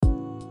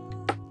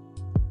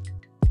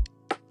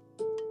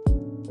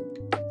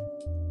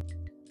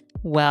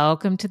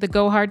Welcome to the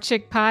Go Hard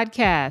Chick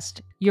podcast,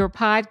 your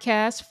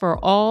podcast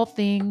for all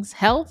things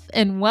health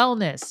and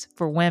wellness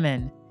for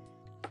women.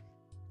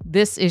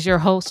 This is your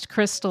host,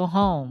 Crystal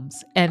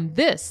Holmes, and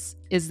this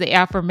is the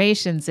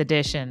Affirmations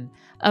edition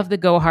of the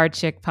Go Hard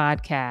Chick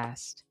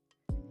podcast.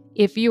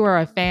 If you are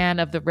a fan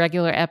of the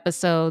regular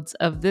episodes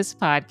of this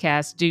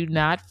podcast, do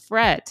not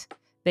fret.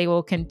 They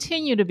will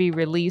continue to be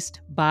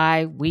released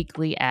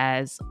bi-weekly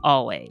as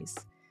always.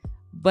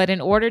 But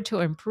in order to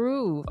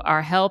improve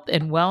our health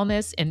and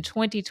wellness in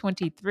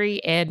 2023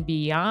 and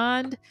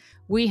beyond,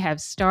 we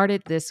have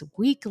started this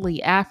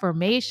weekly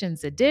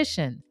affirmations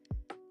edition.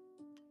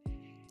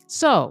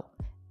 So,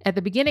 at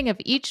the beginning of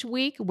each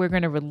week, we're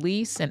going to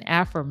release an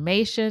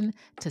affirmation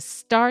to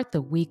start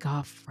the week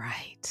off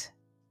right.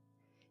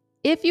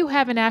 If you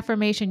have an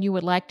affirmation you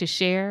would like to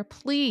share,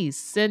 please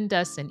send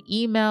us an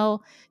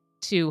email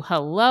to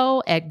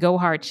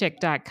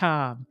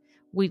hello@gohardchick.com.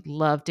 We'd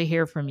love to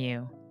hear from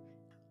you.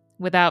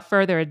 Without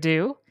further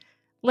ado,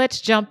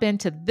 let's jump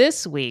into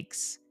this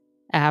week's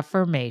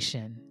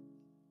affirmation.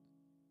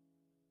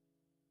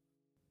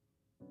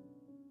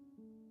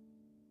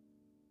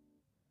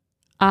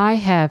 I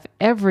have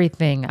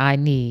everything I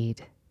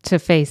need to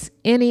face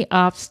any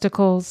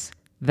obstacles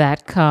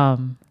that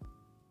come.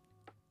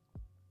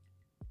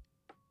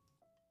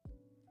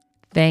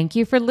 Thank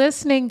you for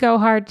listening, Go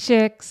Hard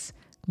Chicks.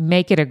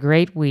 Make it a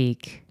great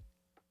week.